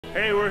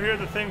Hey, we're here,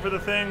 the thing for the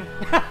thing,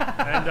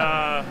 and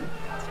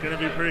it's gonna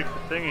be pretty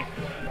thingy.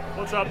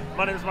 What's up?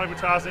 My name is Mike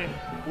Batazzi.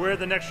 We're at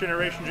the Next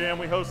Generation Jam.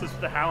 We host this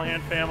with the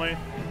Hallahan family.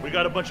 We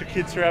got a bunch of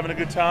kids here having a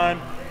good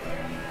time,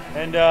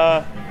 and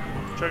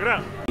check it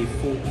out.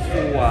 Full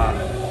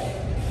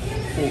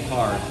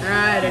card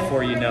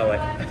before you know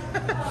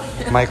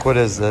it. Mike, what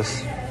is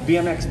this?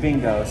 BMX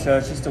bingo. So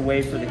it's just a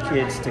way for the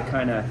kids to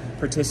kind of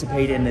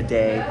participate in the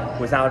day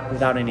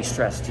without any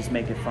stress. Just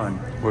make it fun.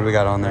 What do we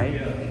got on there?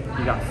 Right?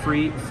 You got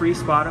free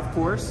spot, of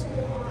course.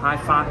 High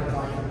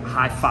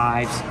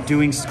fives,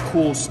 doing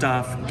cool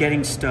stuff,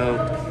 getting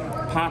stoked,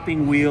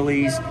 popping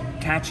wheelies,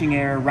 catching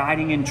air,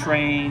 riding in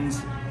trains,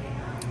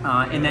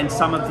 and then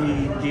some of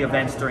the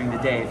events during the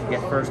day. If you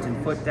get first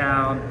and foot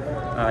down,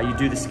 you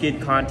do the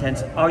skid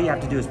contents. All you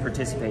have to do is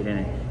participate in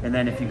it. And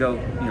then if you go,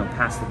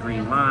 past the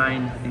green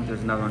line, I think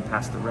there's another one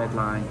past the red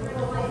line.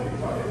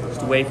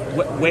 Just a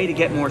way to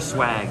get more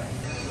swag.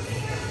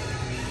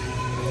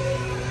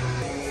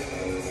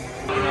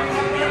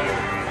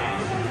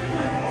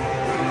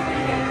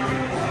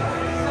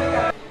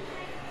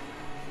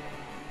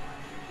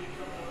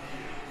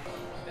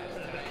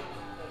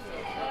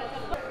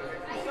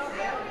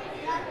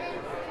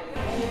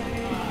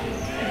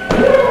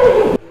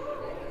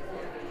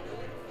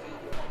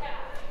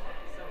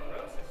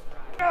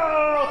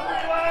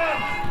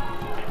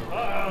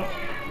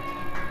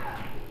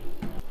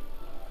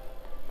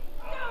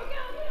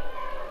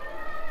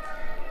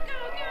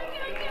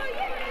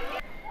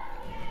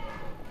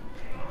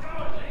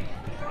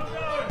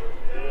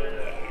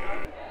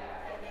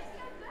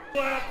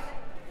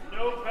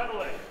 No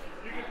pedaling.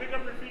 You can pick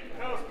up your feet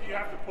and coast, but you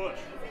have to push.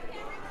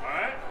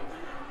 Alright?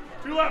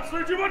 2 laps,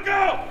 3, 2, 1,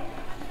 go!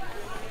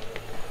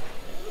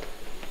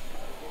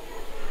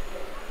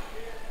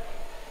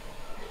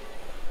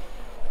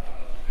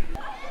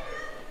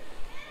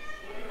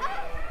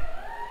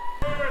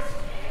 First.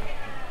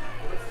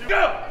 Let's do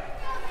go!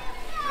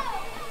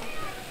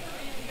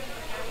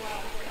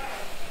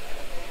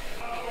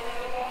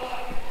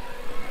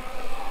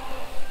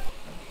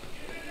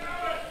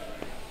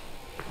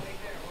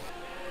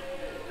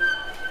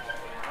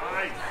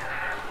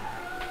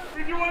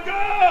 You want to go?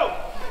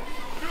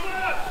 2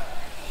 laps.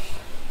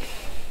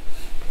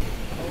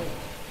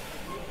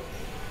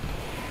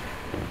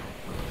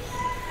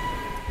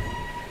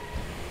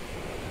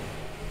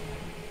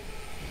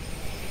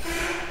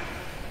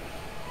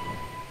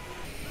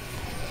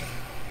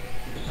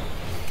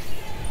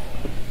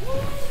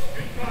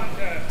 Good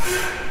contest.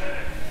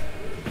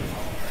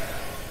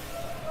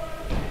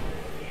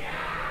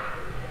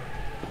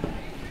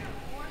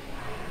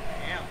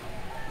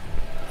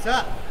 What's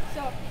up? What's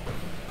up?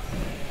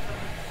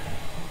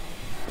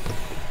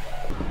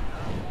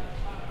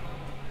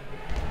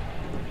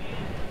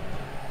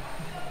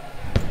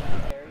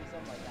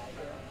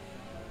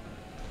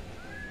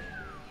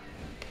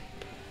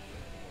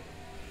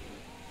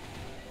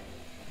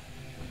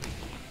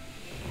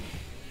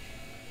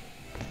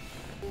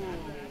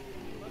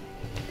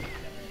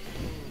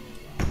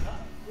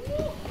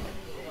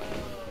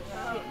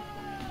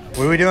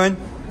 What are we doing?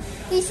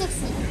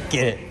 360.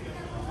 Get it.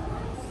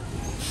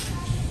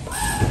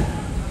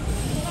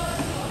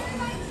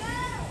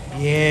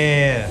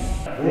 Yeah.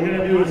 We're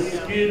going to do a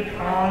skid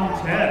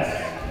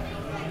contest.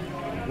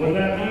 What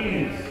that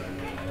means,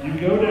 you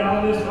go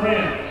down this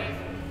ramp,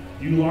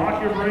 you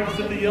lock your brakes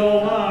at the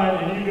yellow line,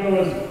 and you go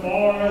as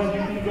far as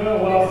you can go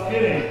while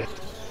skidding.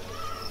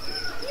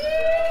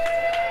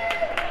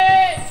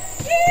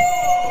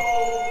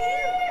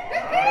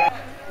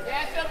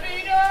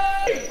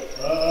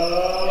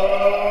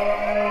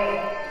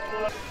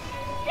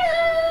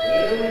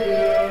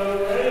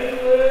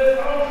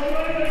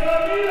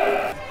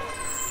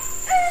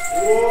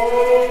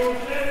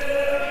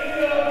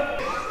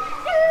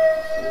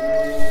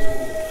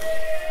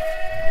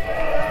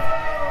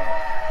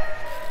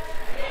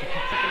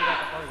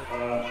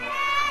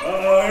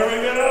 Here we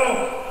go.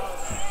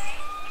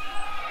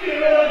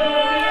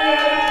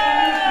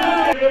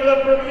 Give it up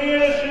for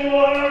Mia. She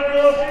won our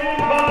girl skiing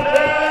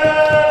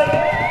contest.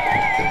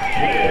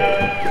 Yeah.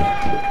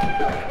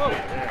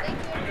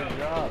 Good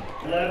job.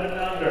 11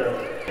 under.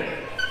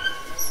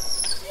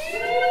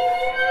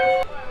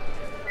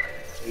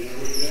 Here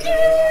we go.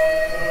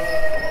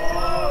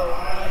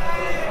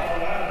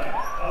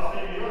 I'll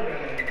see you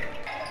again.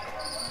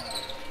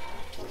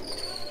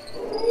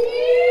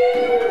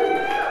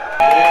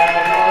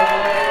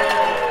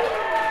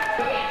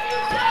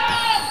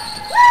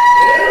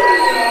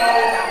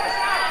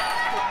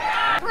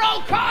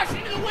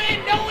 Caution to the wind.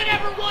 No one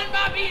ever won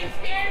by being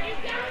scared. You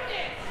got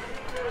this.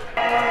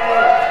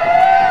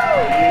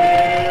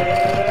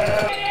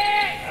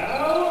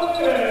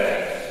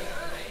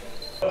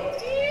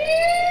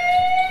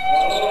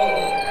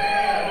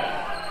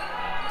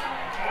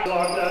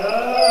 Lock that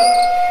up.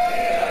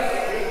 Man, that's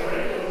a good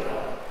break.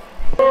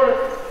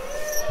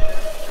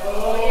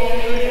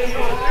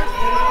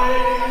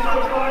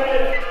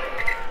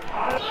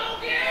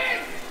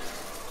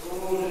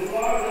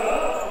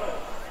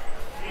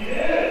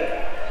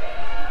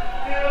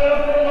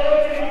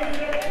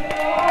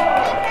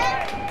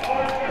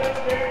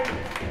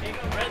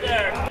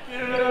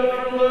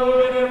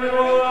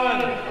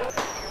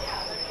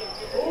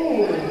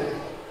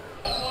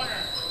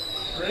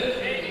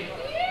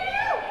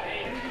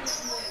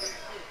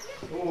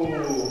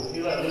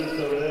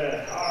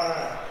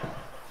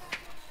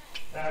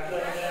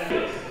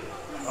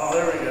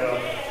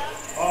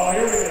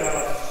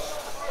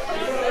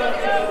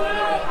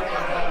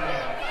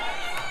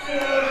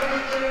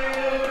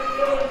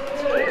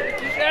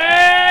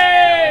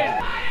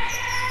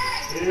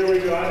 here we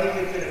go. I think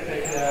he's going to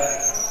take that.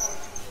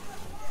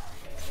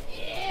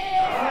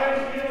 Nice,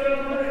 give it up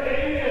for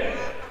Aiden.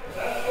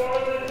 That's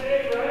farther than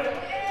Jake, right?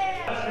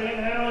 Yeah. Shane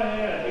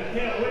Hallahan. He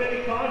can't win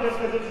any contest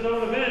because it's his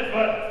own event,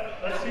 but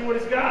let's see what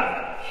he's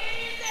got.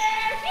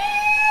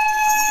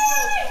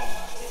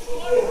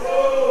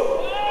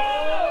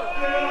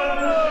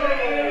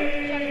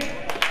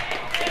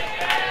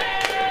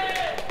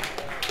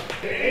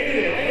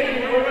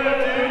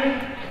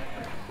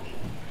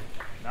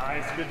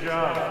 Good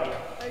job.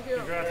 Thank you.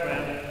 Congrats,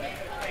 man.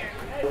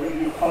 We're going to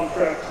do pump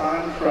track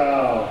time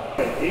trial.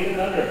 8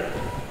 and under,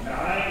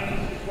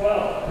 9 to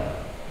 12,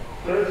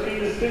 13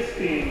 to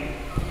 16,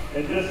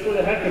 and just for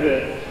the heck of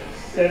it,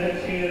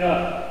 17 and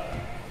up.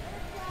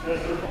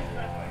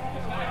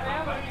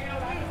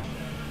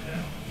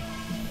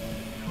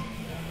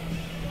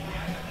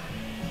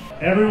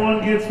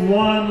 Everyone gets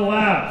 1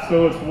 lap,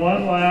 so it's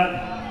 1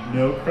 lap,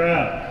 no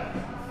crap.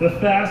 The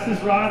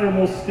fastest rider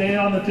will stay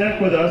on the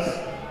deck with us.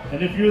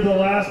 And if you're the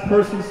last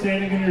person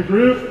standing in your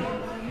group,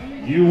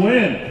 you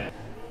win.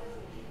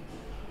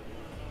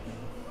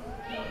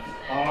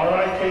 All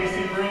right,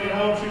 Casey, bring it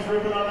home. She's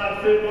ripping on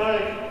that fit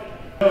bike.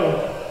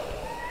 Oh,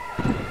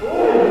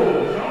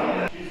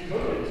 she's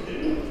good,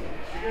 too.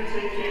 She's going to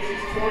take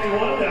Casey's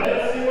 21 down.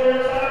 Let's see where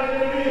her time's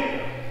going to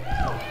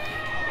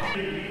be.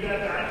 You got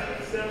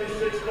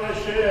 1976 by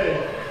Shay.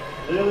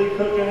 Lily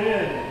cooking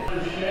in. For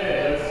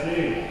Shay, let's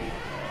see.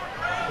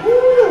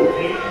 Woo!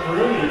 Peyton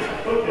Rooney's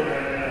cooking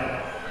right now.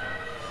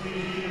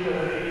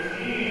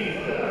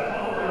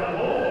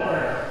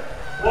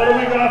 What do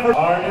we got for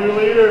our new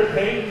leader,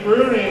 Peyton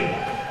Rooney?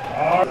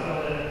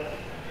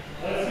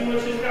 Let's see what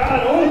she's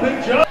got. Oh,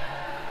 big jump.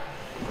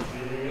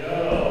 Here we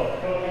go.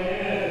 Coming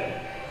in.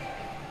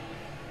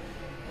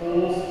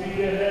 Full speed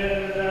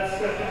ahead in that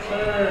second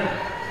turn.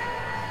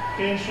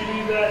 Can she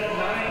beat that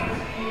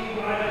 19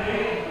 by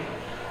 8?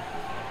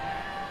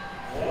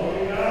 What do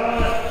we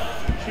got?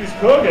 She's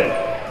cooking.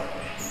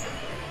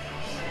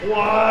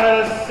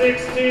 Wow,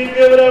 16,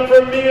 give it up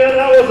for Mia.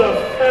 That was a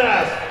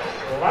fast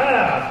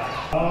lap.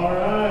 All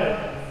right.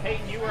 Hey,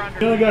 you were under.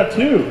 We only got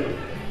 2.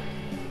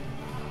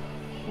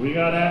 We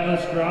got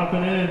Atlas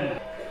dropping in.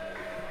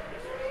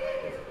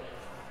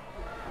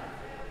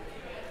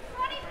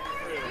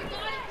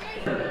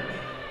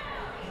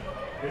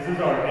 This is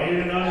our 8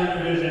 and under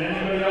division.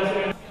 Anybody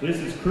else? This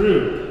is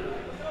crew.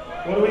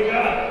 What do we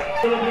got?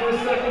 We're going to do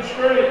the second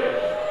straight.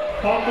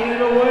 Pumping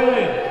it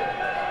away.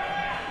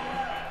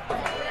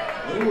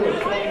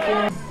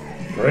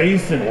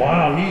 Grayson,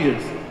 wow, he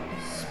is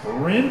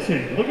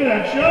sprinting. Look at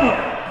that jump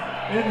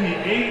in the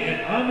 8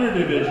 and under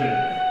division.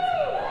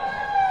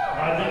 I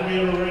think we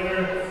have a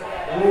ringer.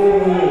 Ooh,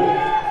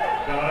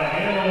 gotta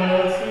handle it.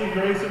 Let's see,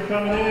 Grayson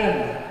coming in.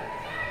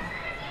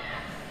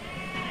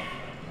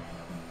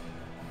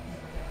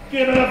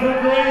 Give it up for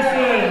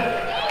Grayson.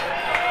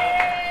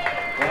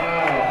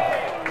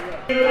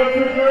 Wow. Give it up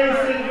for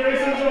Grayson.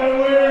 Grayson's our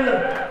winner.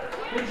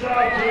 Good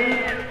job, dude.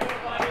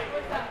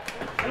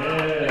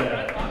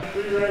 Yeah.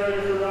 Pretty right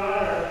there for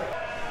Ryder.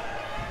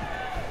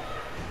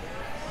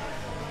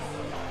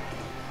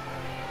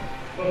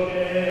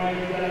 Okay, we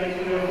gotta get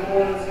to the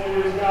board and see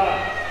what he's got.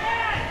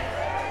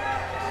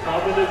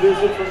 Coming to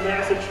visit from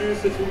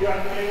Massachusetts, we got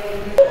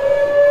Caleb.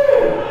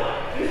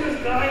 This is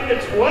 9 to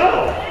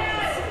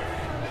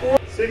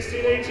 12.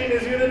 16, 18,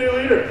 is he the new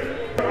leader?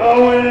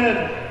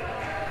 Owen.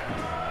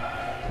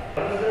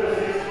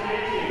 16,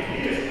 18,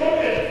 he is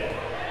cooking.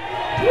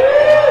 He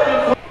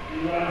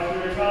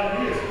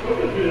is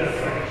cooking through that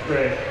second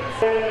straight.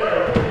 Here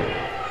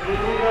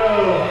we go.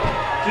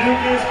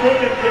 Duke is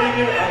cooking, getting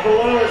it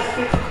below a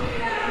 16.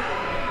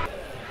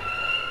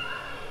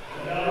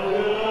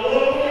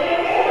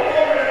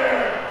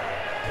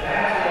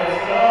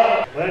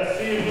 Let's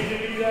see if he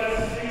can do that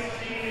 16,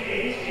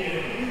 18.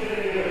 He's going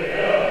to give it a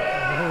go.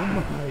 Oh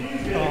my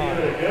He's going to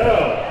give it a go.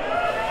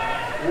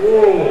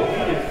 Whoa,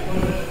 he is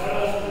putting his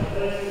pedals in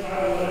place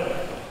right away.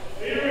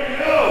 Here we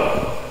go.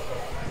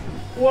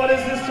 What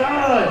is this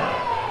time?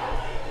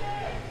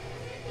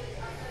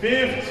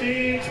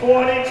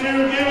 15:22.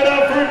 Give it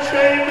up for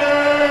Chamber.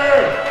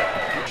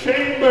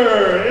 Chamber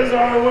is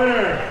our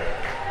winner.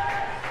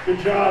 Good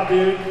job,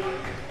 dude.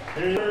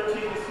 Here's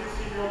 13 to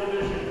 16-year-old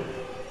division.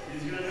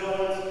 He's gonna know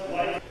what it's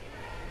like.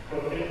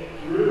 Cooking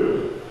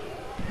through.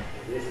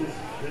 This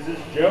is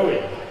Joey.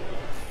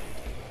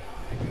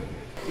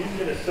 He's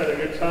gonna set a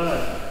good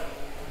time.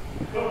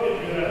 Cooking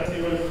good. Let's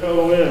see what his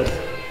total is.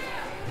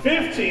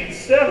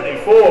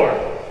 15:74.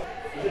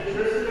 Is it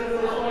Tristan in the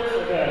first place?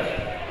 Okay.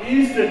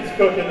 Easton's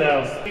cooking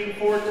now.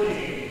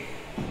 16:14.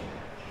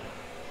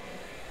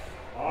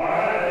 All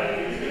right, I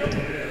think he's gonna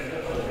get it.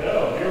 Let's go.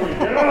 Here we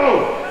go.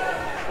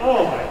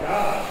 Oh my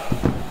God.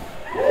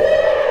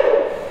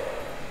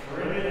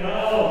 Woo! Bring it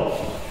home.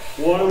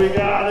 What do we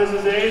got? This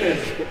is Aiden.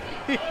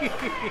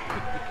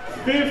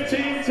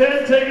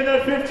 15-10, taking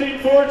that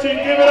 15-14.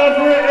 Give it up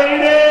for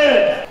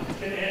Aiden.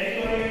 Can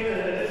anybody in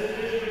this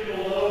division be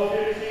below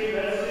 15?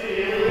 Let's see.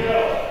 Here we go.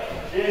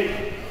 Jake,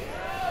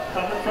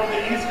 coming from the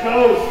East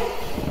Coast.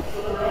 So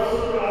the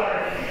Rose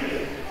Rider.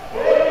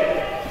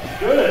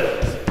 Good.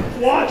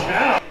 Watch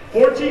out.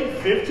 14,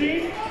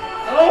 15?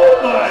 Oh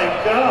my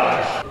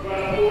gosh.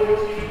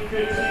 14,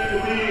 15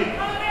 to beat.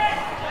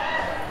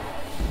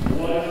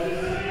 What is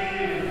this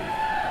seed?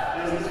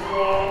 This is for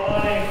all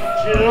money.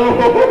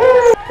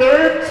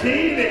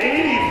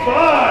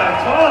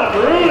 1385. Tom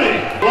Rooney.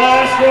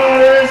 Last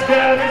rider is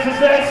Gavin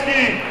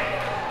Zazetsky.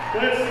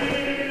 That's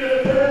seeming to be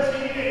the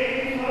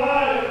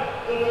 1385.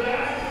 The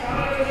fastest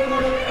time in the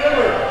course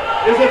ever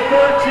is a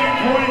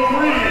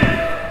 13.3.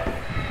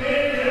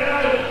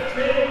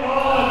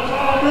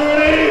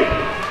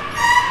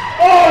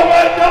 Oh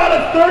my God,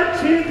 a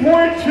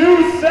 13.27!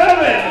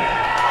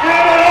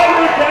 Give it over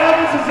to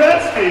Gavin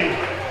Zazetsky.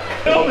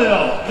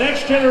 Mill,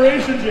 next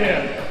generation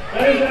jam.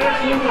 That is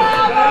actually the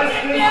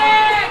fastest.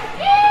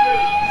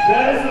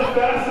 That is the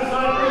fastest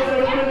I've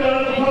ever been done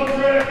on the pump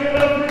track. Give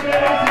it up for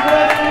Gavin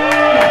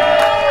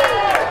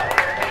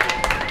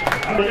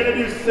Zazetsky. We're gonna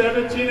do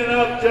 17 and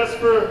up just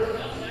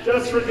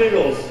for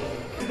giggles.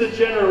 This is the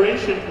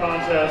generation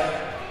contest,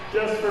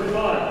 just for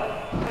fun.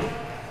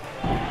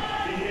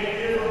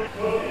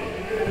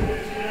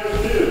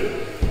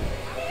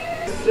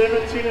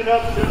 17 and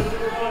up just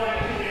for fun.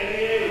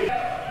 88.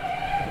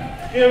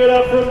 Give it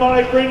up for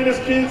Mike bringing his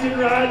kids and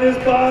riding his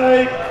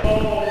bike.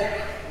 Oh,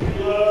 we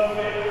love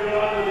making it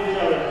on with each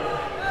other.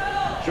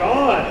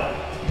 John,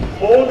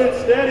 holding it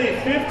steady,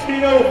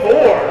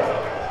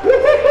 1504.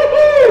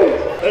 Woo-hoo-hoo-hoo!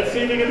 Let's see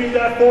if he can beat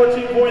that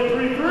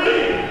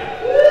 14.33.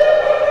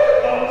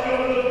 Oh,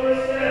 John with the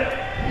first set.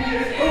 He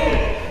is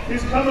cooking.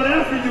 He's coming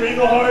after you,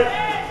 Eagleheart.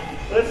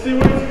 Let's see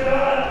what he's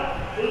got.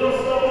 A little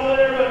stubble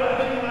there, but I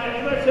think he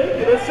might take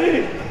it. Let's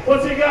see.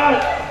 What's he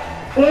got?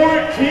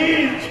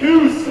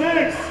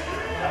 14.26.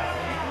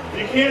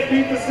 You can't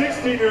beat the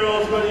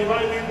 16-year-olds, but you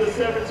might beat the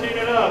 17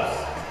 and ups.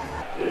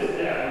 This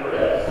dad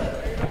rips.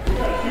 We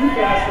got two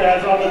fast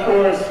dads on the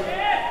course.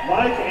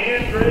 Mike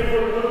and Greg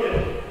were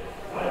cooking.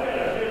 Mike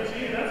got a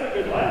 15. That's a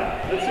good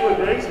lap. Let's see what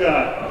Greg's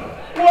got.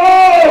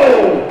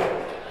 Whoa!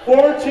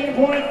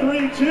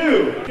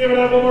 14.32. Give it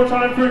up one more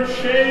time for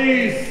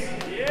Chase.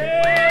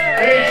 Yeah!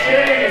 Hey,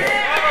 Chase.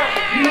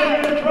 You look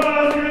at the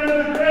prize, you're in the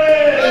grade.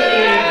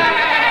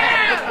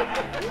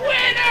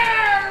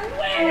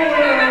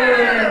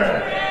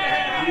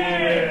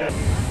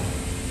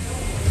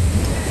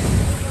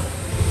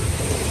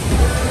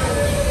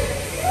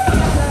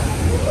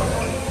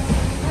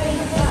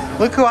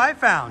 Look who I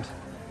found.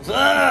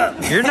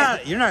 You're not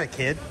a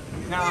kid.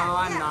 No,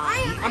 I'm not.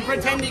 I'm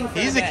pretending.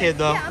 He's a kid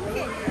though. Yeah, I'm a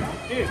kid.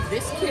 Dude,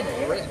 this kid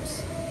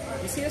rips.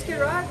 You see this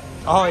kid ride?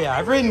 Oh yeah,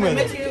 I've ridden with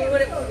him.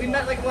 We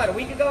met like what, a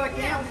week ago at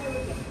camp?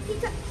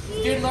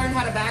 Dude learned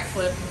how to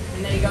backflip,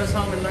 and then he goes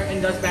home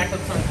and does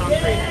backflips on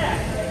concrete.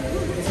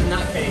 He's a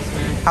nutcase,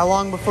 man. How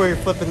long before you're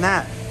flipping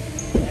that?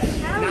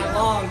 Not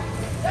long.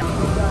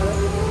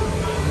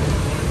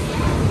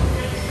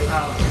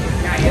 Oh,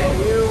 not yet.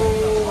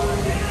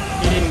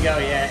 He didn't go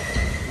yet.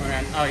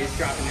 Oh, he's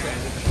dropping it.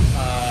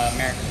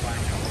 American flag.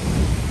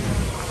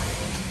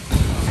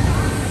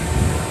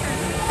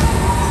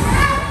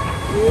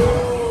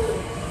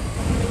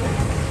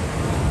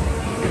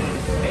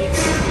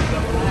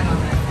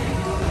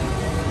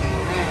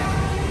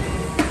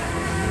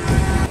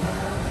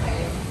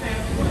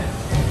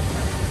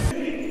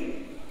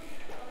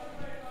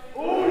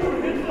 Oh, you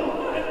hit the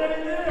line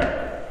right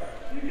there.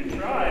 You can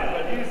try it,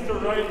 but he's to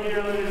right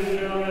here, ladies and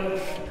gentlemen.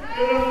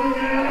 Get up for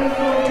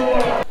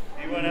Gavin.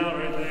 He went out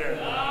right there.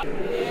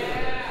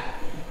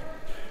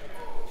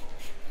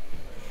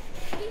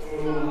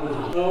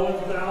 Oh, no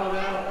one's bowing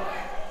out.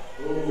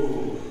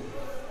 Oh.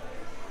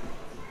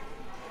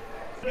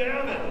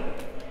 Gavin.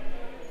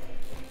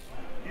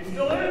 He's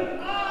still in?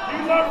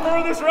 He's our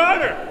furthest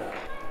rider.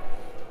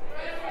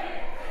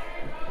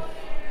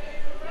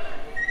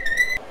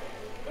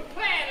 Good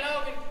plan,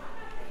 Logan.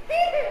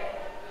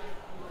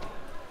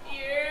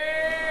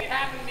 Yeah. It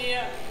happened,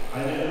 Mia. I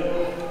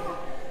know.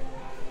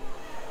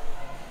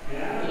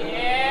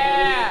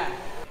 Yeah.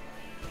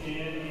 Can he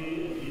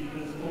keep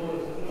this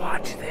horse?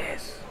 Watch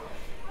this.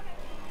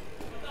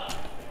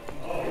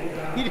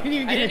 You didn't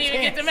even I didn't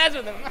even get to mess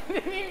with him. I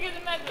didn't even get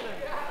to mess with him.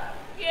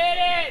 Get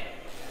it!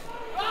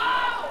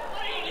 Oh!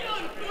 What are you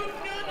doing?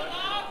 Goofing doing the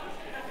log?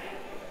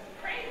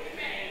 Crazy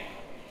man.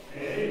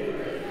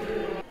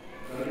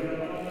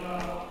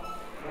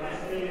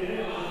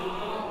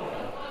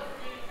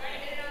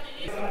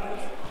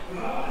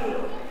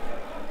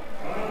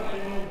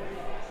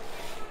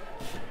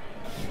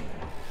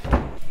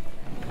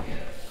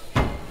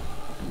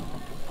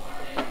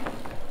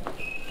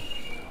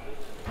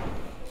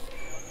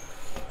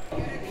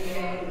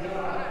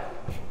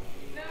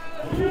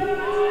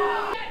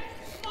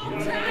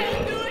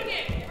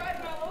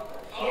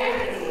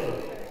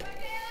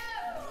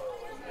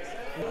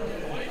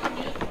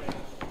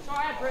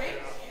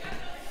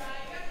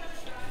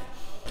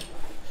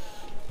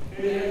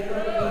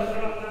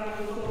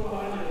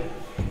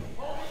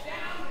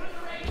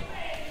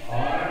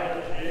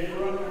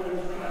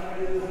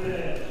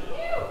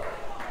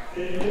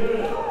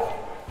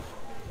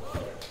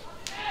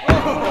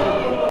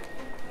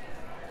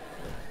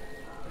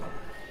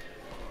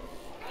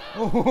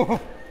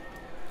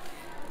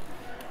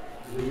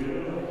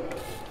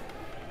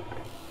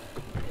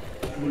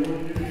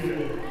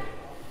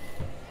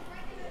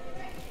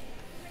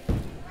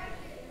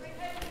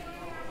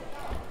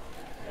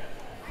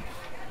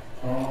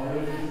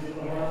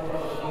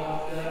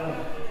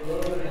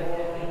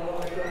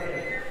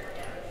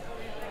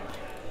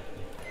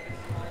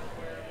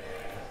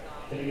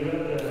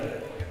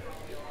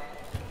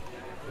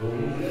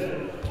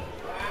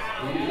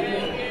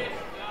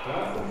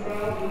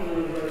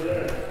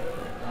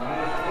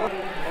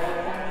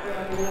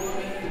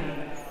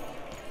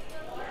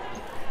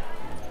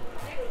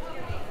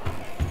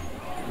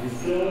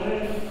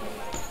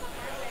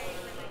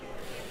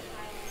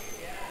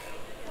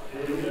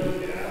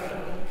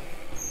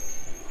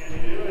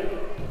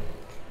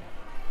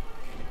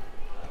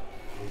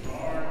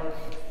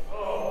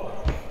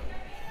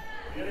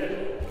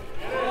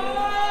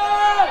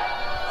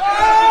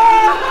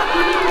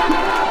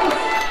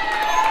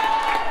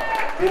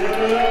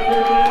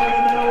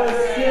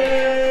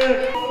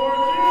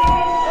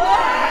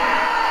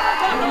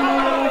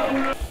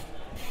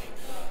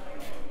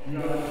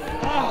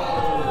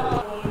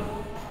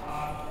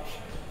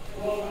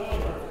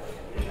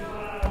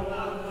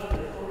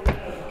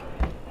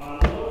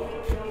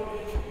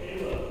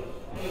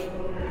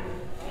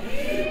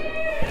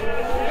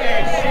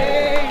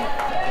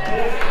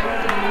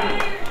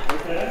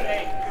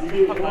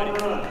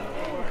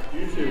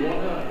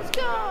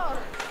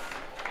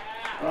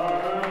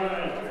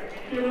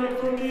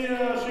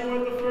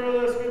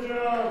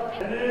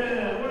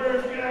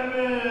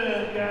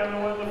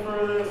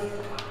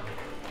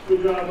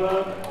 Good job,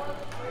 bud.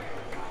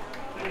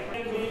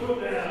 Take the foot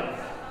down.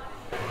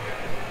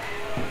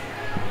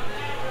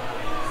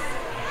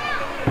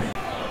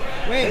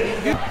 Wait.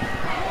 You...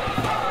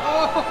 Oh.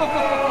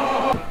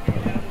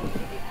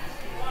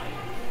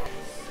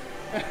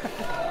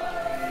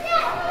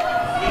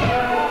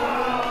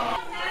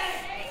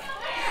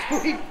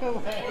 Sweep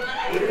away.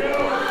 Here we go.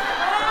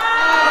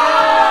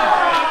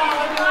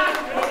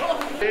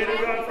 Aiden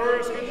got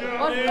first. Good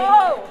job, dude. Let's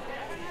go.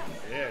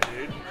 Yeah,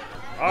 dude.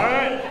 All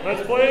right,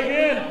 let's play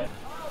again.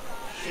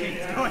 She's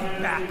going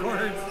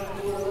backwards.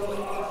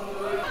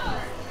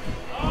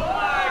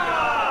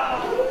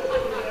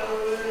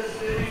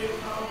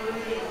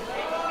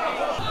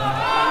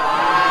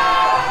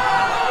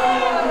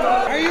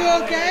 Are you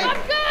okay? I'm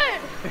good.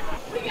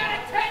 We got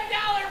a $10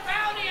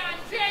 bounty on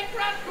Jake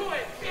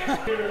Rutkowitz.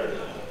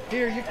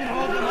 Here, you can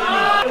hold the money.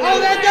 Oh,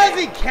 that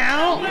doesn't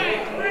count.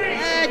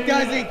 That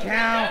doesn't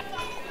count.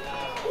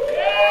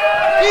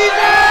 He's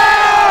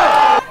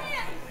out!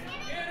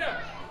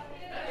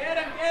 Get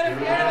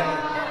him!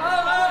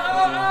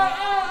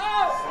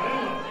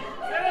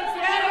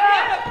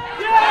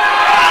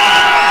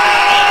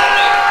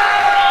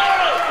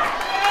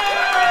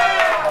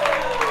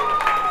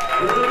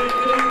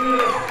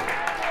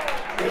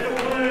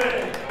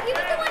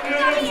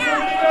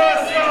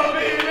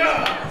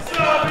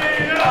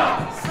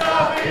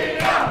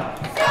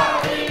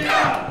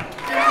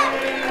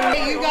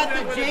 Hey, you got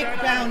the Jake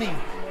bounty.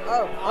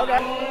 Oh,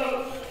 okay.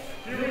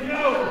 Here we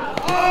go.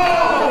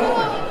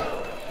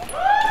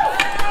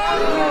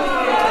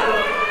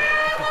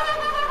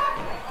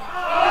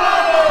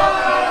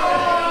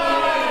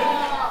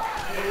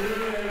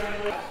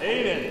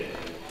 Aiden.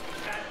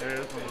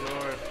 There's my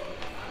door.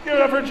 Give it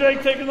up for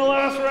Jake taking the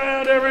last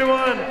round,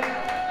 everyone.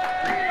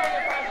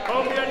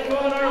 Hope you had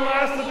fun. Our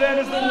last event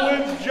is the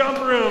Woods Jump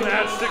Room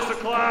at 6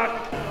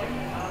 o'clock.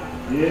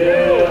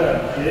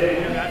 Yeah, Jake.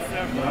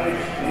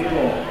 Nice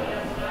table.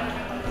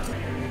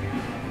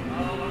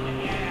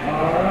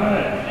 All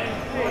right.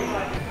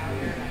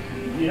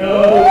 Yo,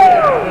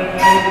 Gavin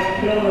knows the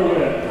killer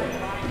whip.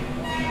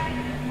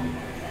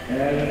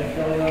 And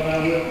coming on that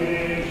whip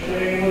game,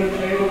 Shane with a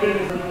table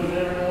business with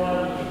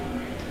everyone.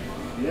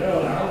 Yo,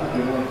 that was a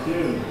good one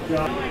too.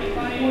 John,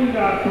 we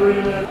got 3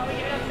 minutes.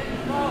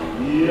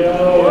 Yo,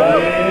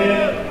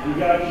 Aiden, we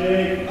got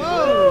Jake.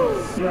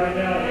 Right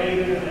now,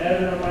 Aiden and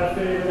Evan are my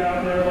favorite out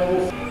there.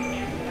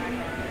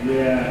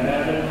 Yeah,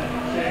 Evan,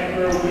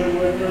 Chandler, good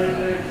whipper in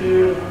there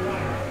too.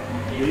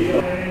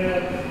 Deal.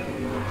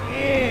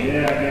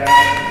 Yeah, guys.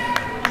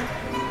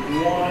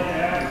 One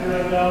after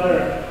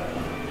another.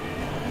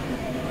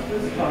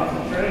 This is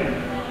concentrating.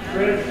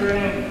 Straight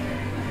train.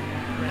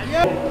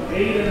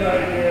 Aiden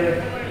right here.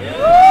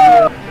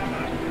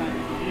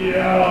 Yo!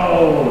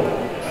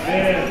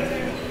 Man,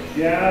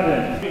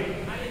 Gavin.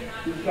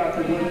 He's got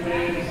the good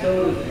name, so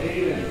does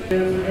Aiden.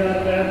 Here's we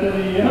got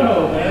Bethany.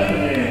 Yo,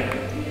 Bethany.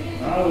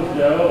 That was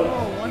dope.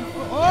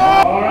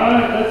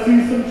 Alright, let's see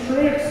some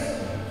tricks.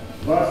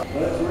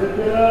 Let's rip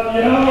it up.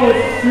 Yo,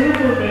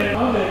 Superman.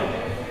 Love it.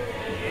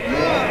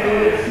 Yeah,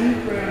 it's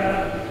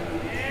Superman.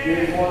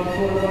 Big 1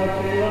 foot like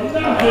Caleb.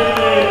 Nothing.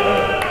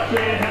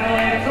 Shane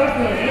Halland. It's not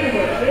going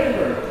anywhere.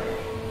 Chamber.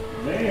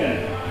 Man,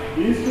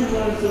 these two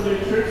done some big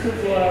tricks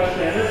since last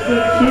year. It's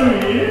been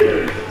 2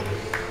 years.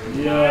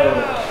 Yo.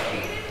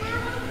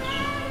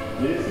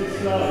 This is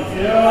something.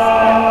 Yo.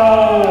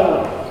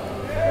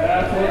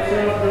 That's what's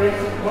up. Break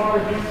some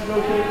cars. You can go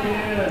take in.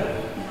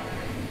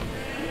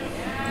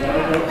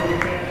 Gotta go for the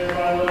can there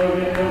by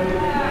Logan. Go for the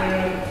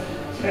can.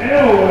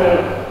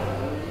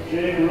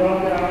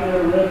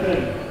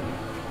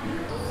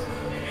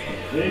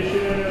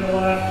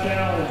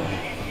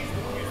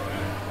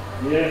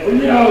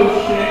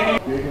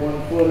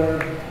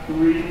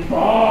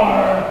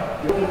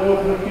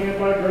 open the can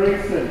by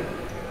Grayson.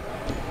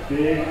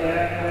 Big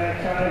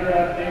back kind of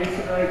grab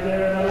Mason right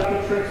there. Another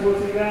good tricks.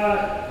 What's he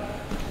got?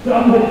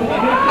 Double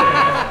can.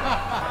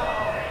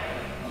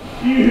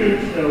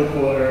 Huge no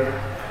footer.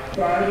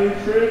 Try a new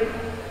trick.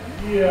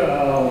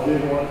 Yo,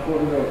 big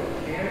 1-footer over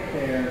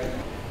can.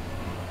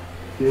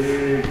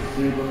 Big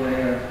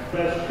Superman.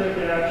 Best trick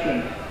action.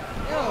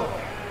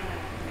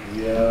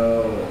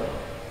 Yo.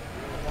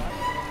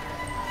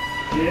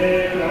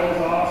 Yeah, that was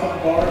awesome.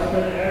 Bar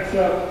spin X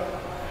up.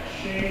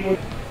 Shane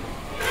with.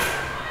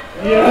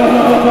 Yo!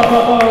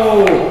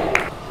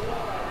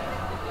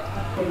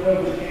 Put it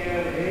up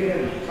again.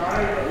 Aiden.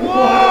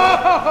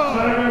 Whoa!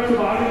 Tiger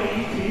toboggan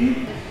ET.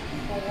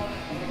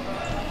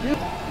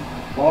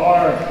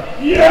 Bar.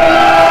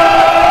 Yeah!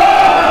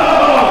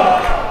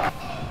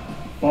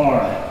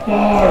 Bar.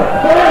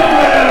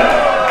 Perfect!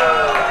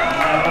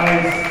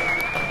 Nice.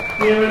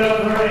 Give it up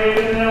for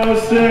Aiden. That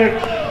was sick.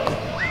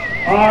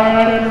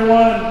 Alright,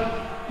 everyone.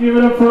 Give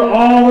it up for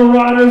all the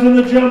riders in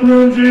the jump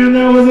room jam.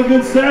 That was a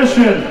good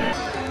session.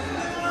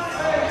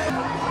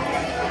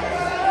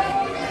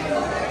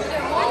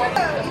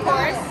 Of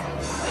course.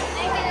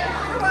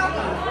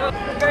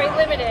 Very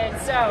limited,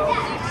 so.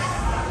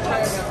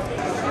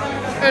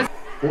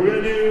 We're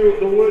going to do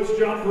the Woods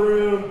Jump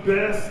Room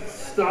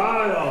Best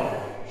Style.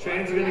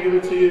 Shane's going to give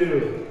it to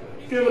you.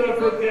 Give it up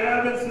for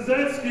Gavin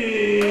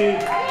Szyczki.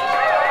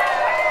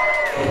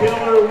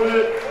 Killer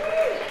whip.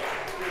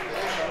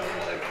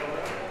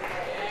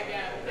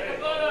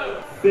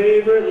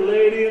 Favorite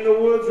lady in the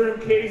woods room,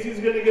 Casey's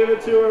going to give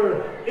it to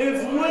her.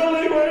 It's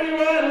Lily. Where are you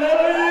at,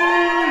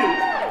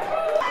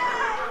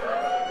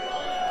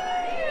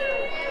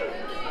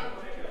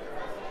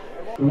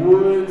 Lily?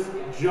 Woods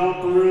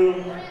Jump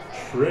Room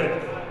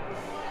Trick.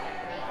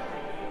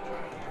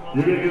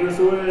 You're going to give this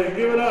away.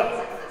 Give it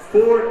up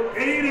for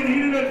Aiden. He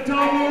did a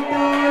double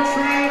bar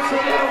transfer.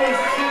 That was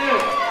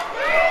sick.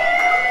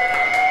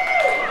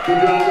 Good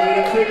job,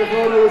 Aiden. Take a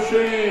photo with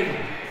Shane.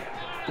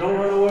 Don't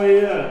run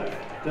away yet.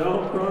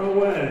 Don't run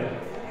away.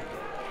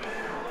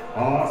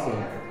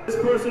 Awesome. This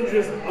person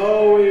just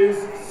always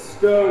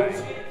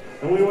stoked.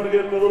 And we want to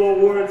give him a little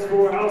awards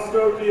for how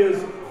stoked he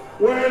is.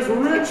 Where's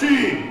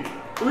Richie?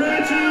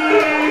 Richie!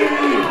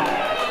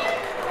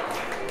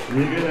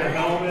 You get a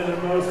helmet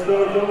and most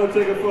stoked. I'm going to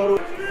take a photo.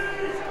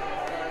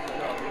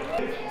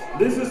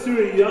 This is to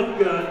a young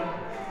gun.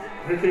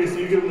 Okay, so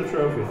you give him the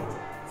trophy.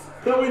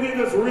 That we think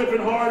that's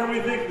ripping hard and we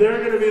think they're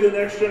going to be the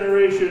next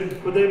generation,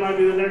 but they might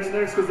be the next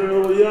because they're a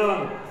little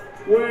young.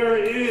 Where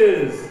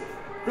is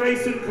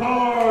Grayson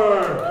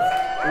Carr?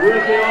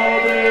 Ripping all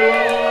day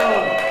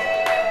long.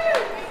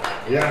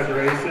 Yeah,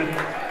 Grayson.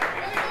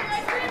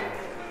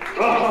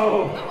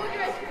 Oh,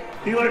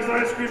 he likes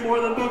ice cream more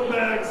than book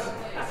bags.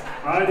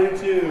 I do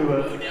too,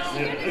 but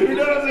who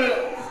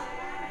doesn't?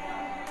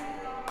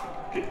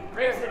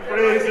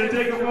 Grayson,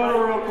 take a photo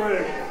real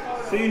quick.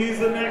 See, he's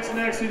the next.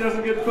 He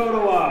doesn't get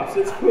photo ops.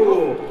 It's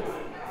cool.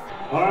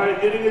 All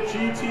right, getting a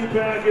GT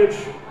package.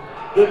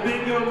 The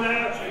Bingo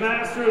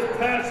Master is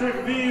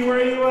Patrick V. Where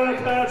are you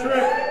at,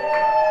 Patrick?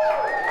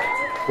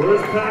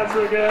 Where's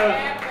Patrick at?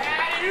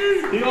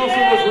 He also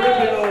was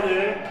ripping all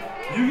day.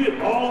 You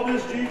get all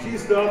this GT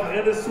stuff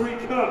and a sweet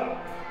cup.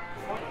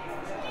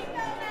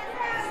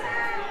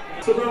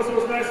 Sabrosa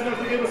was nice enough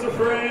to give us a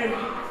frame.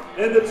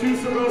 And the two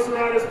Sabrosa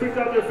riders picked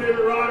out their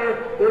favorite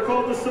rider. They're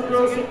called the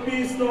Sabrosa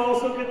Beast. They'll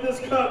also get this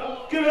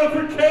cup. Give it up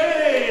for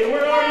Kay.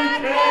 Where are you,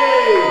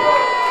 Kay?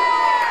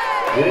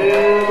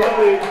 Yeah,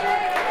 buddy.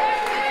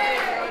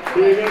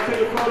 Here, you gotta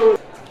take a photo.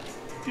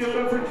 Give it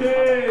up for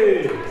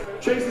Kay.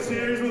 Chase the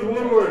series with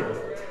Woodward.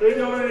 They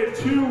donated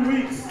 2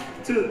 weeks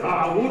to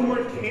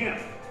Woodward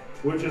Camp,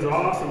 which is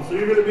awesome. So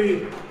you're gonna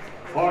be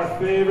our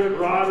favorite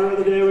rider of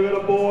the day. We got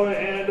a boy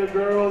and a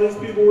girl. These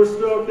people were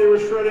stoked. They were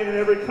shredding in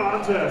every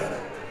contest.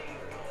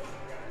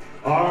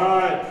 All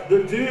right,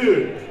 the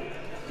dude.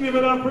 Give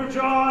it up for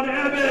John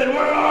Evan.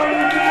 Where are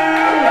you, dude?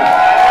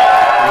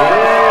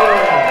 Yeah.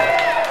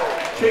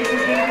 Chase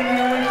is gonna give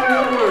you a ring for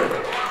Woodward.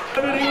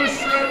 Evan, he was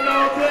shredding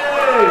all day.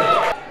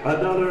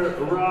 Another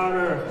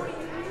rider.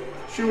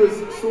 She was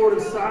sort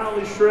of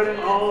silently shredding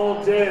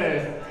all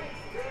day.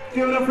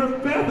 Give it up for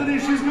Bethany.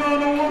 She's going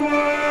to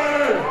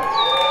Woodward.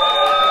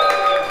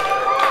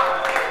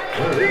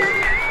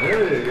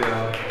 There you go.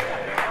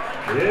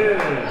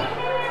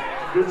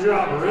 Yeah. Good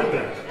job,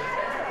 ribbon.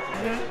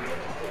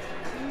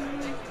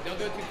 Don't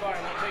go too far.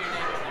 I'll put your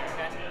name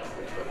in there,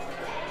 okay?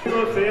 We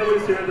love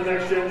families here at the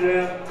Next Gen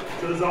Jam.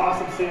 So it's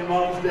awesome seeing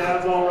moms,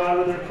 dads all ride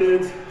with their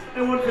kids.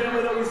 And one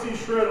family that we see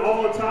shred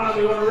all the time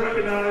we want to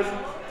recognize.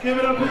 Give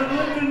it up for the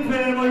Linden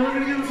family. We're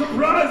going to give them some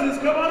prizes.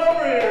 Come on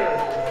over here.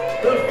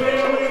 The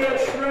family that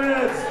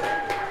shreds.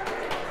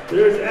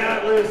 There's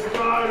Atlas,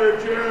 Ryder,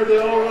 Jared. They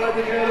all ride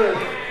together.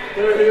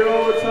 They're here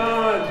all the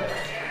time.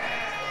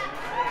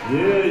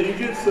 Yeah, you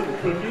get some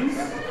cookies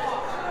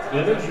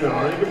and a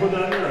jar. You can put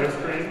that in your ice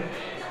cream.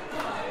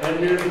 And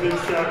here's a big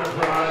stack of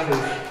prizes.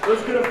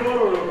 Let's get a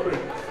photo real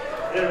quick,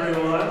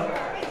 everyone.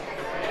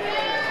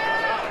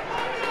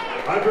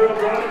 I grew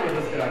up riding with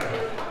this guy.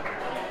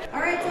 All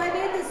right, so I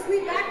made this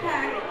sweet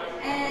backpack,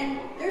 and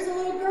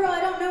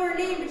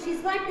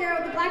back there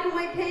with the black and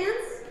white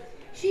pants,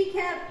 she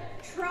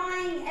kept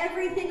trying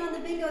everything on the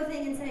bingo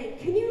thing and saying,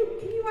 can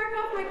you mark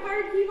off my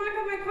card? Can you mark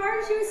off my card?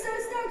 And she was so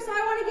stoked, so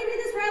I want to give you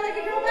this Ride Like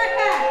a Girl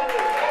backpack.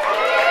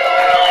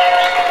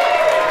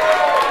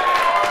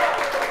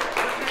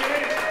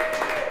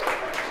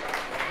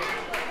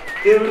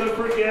 Give it up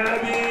for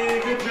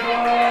Gabby. Good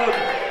job.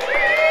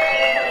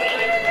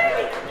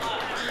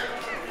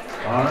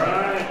 All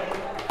right.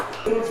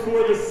 This one's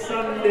for the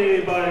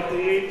Sunday bike, the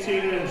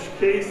 18-inch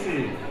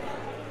Casey.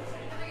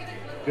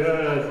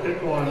 Good.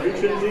 Pick one. Reach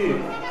in deep.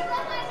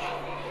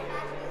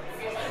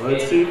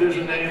 Let's see if there's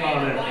a name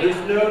on it. There's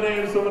no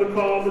name, so I'm going to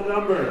call the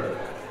number.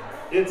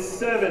 It's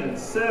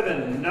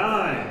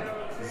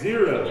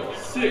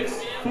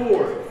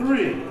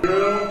 7790643.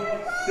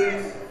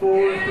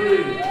 0643. You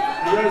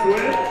guys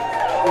win?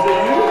 Is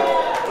it you?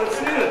 Let's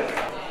see it.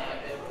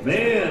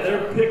 Man,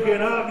 they're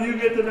picking up. You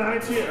get the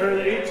 19 or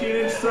the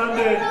 18-inch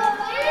Sunday.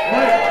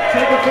 Mike,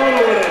 take a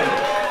photo with him.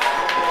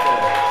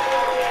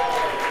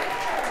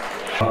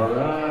 All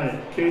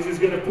right, Casey's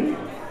gonna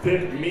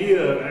pick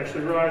Mia.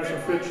 Actually, rides her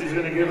fit. She's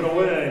gonna give it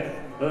away.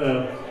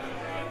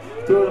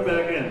 Throw them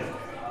back in.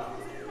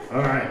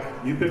 All right,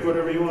 you pick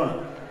whatever you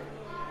want.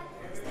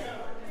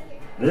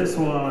 This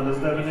one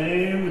doesn't have a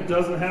name. It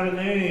doesn't have a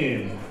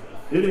name.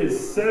 It is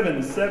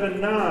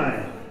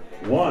 7791112.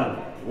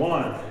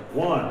 Got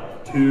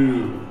a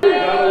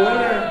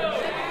winner.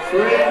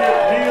 Straighten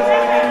it. Mia's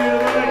gonna give you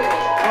the mic.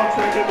 I'll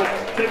check it, but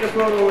take a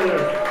photo with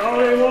her. Oh,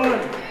 they won.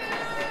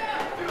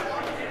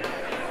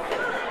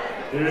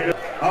 Here you go.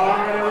 All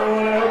right,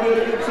 everyone. I hope you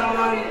had a good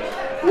time.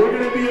 We're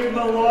gonna be in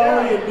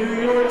Malawi, New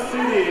York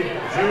City,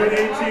 June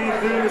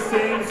 18th, doing the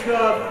same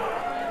stuff.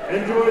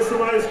 Enjoy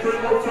some ice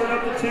cream. We'll turn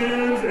up the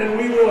tunes, and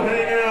we will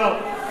hang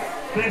out.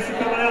 Thanks for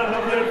coming out.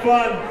 Hope you had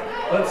fun.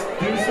 Let's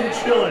do some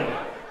chilling.